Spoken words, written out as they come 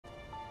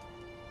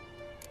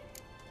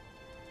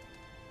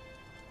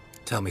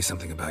Tell me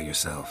something about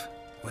yourself.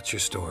 What's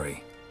your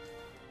story?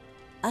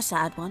 A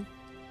sad one.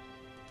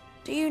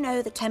 Do you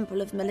know the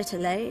Temple of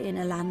Melitele in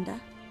Alanda?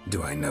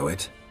 Do I know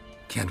it?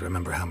 Can't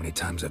remember how many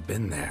times I've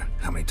been there,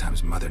 how many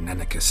times Mother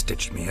Neneka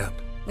stitched me up.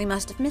 We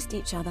must have missed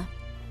each other.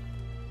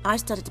 I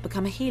started to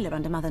become a healer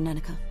under Mother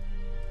Neneka.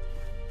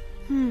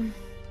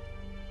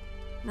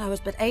 I was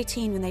but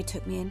 18 when they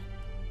took me in.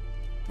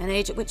 An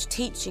age at which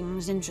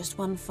teachings interest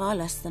one far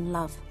less than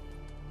love.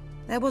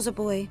 There was a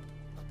boy,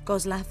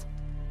 Goslav.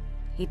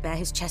 He'd bare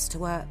his chest to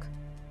work.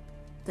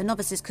 The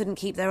novices couldn't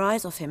keep their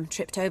eyes off him,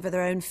 tripped over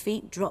their own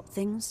feet, dropped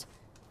things.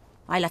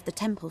 I left the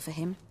temple for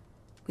him.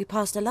 We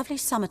passed a lovely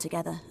summer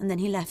together, and then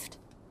he left.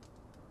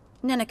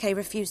 Neneke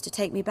refused to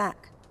take me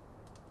back.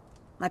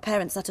 My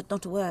parents uttered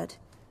not a word.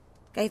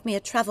 Gave me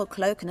a travel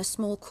cloak and a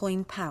small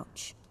coin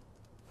pouch.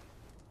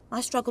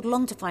 I struggled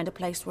long to find a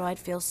place where I'd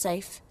feel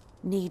safe,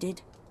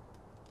 needed,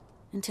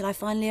 until I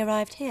finally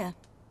arrived here.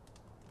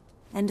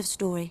 End of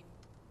story.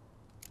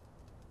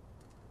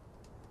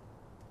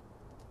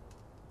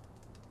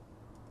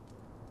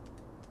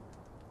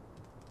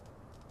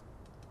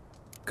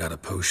 Got a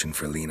potion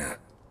for Lena.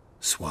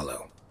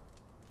 Swallow.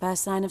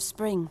 First sign of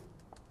spring.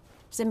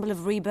 Symbol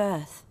of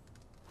rebirth.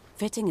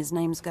 Fitting as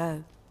names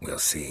go. We'll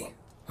see.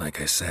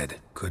 Like I said,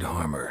 could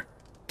harm her.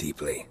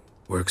 Deeply.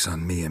 Works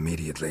on me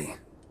immediately.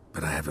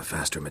 But I have a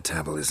faster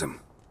metabolism.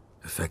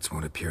 Effects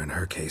won't appear in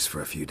her case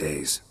for a few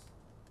days.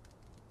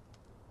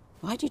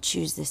 Why'd you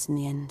choose this in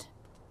the end?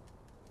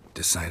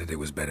 Decided it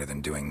was better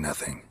than doing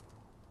nothing.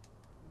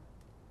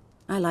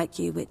 I like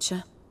you,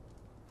 Witcher.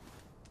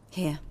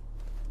 Here.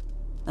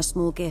 A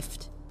small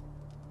gift.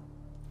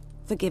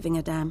 For giving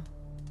a damn.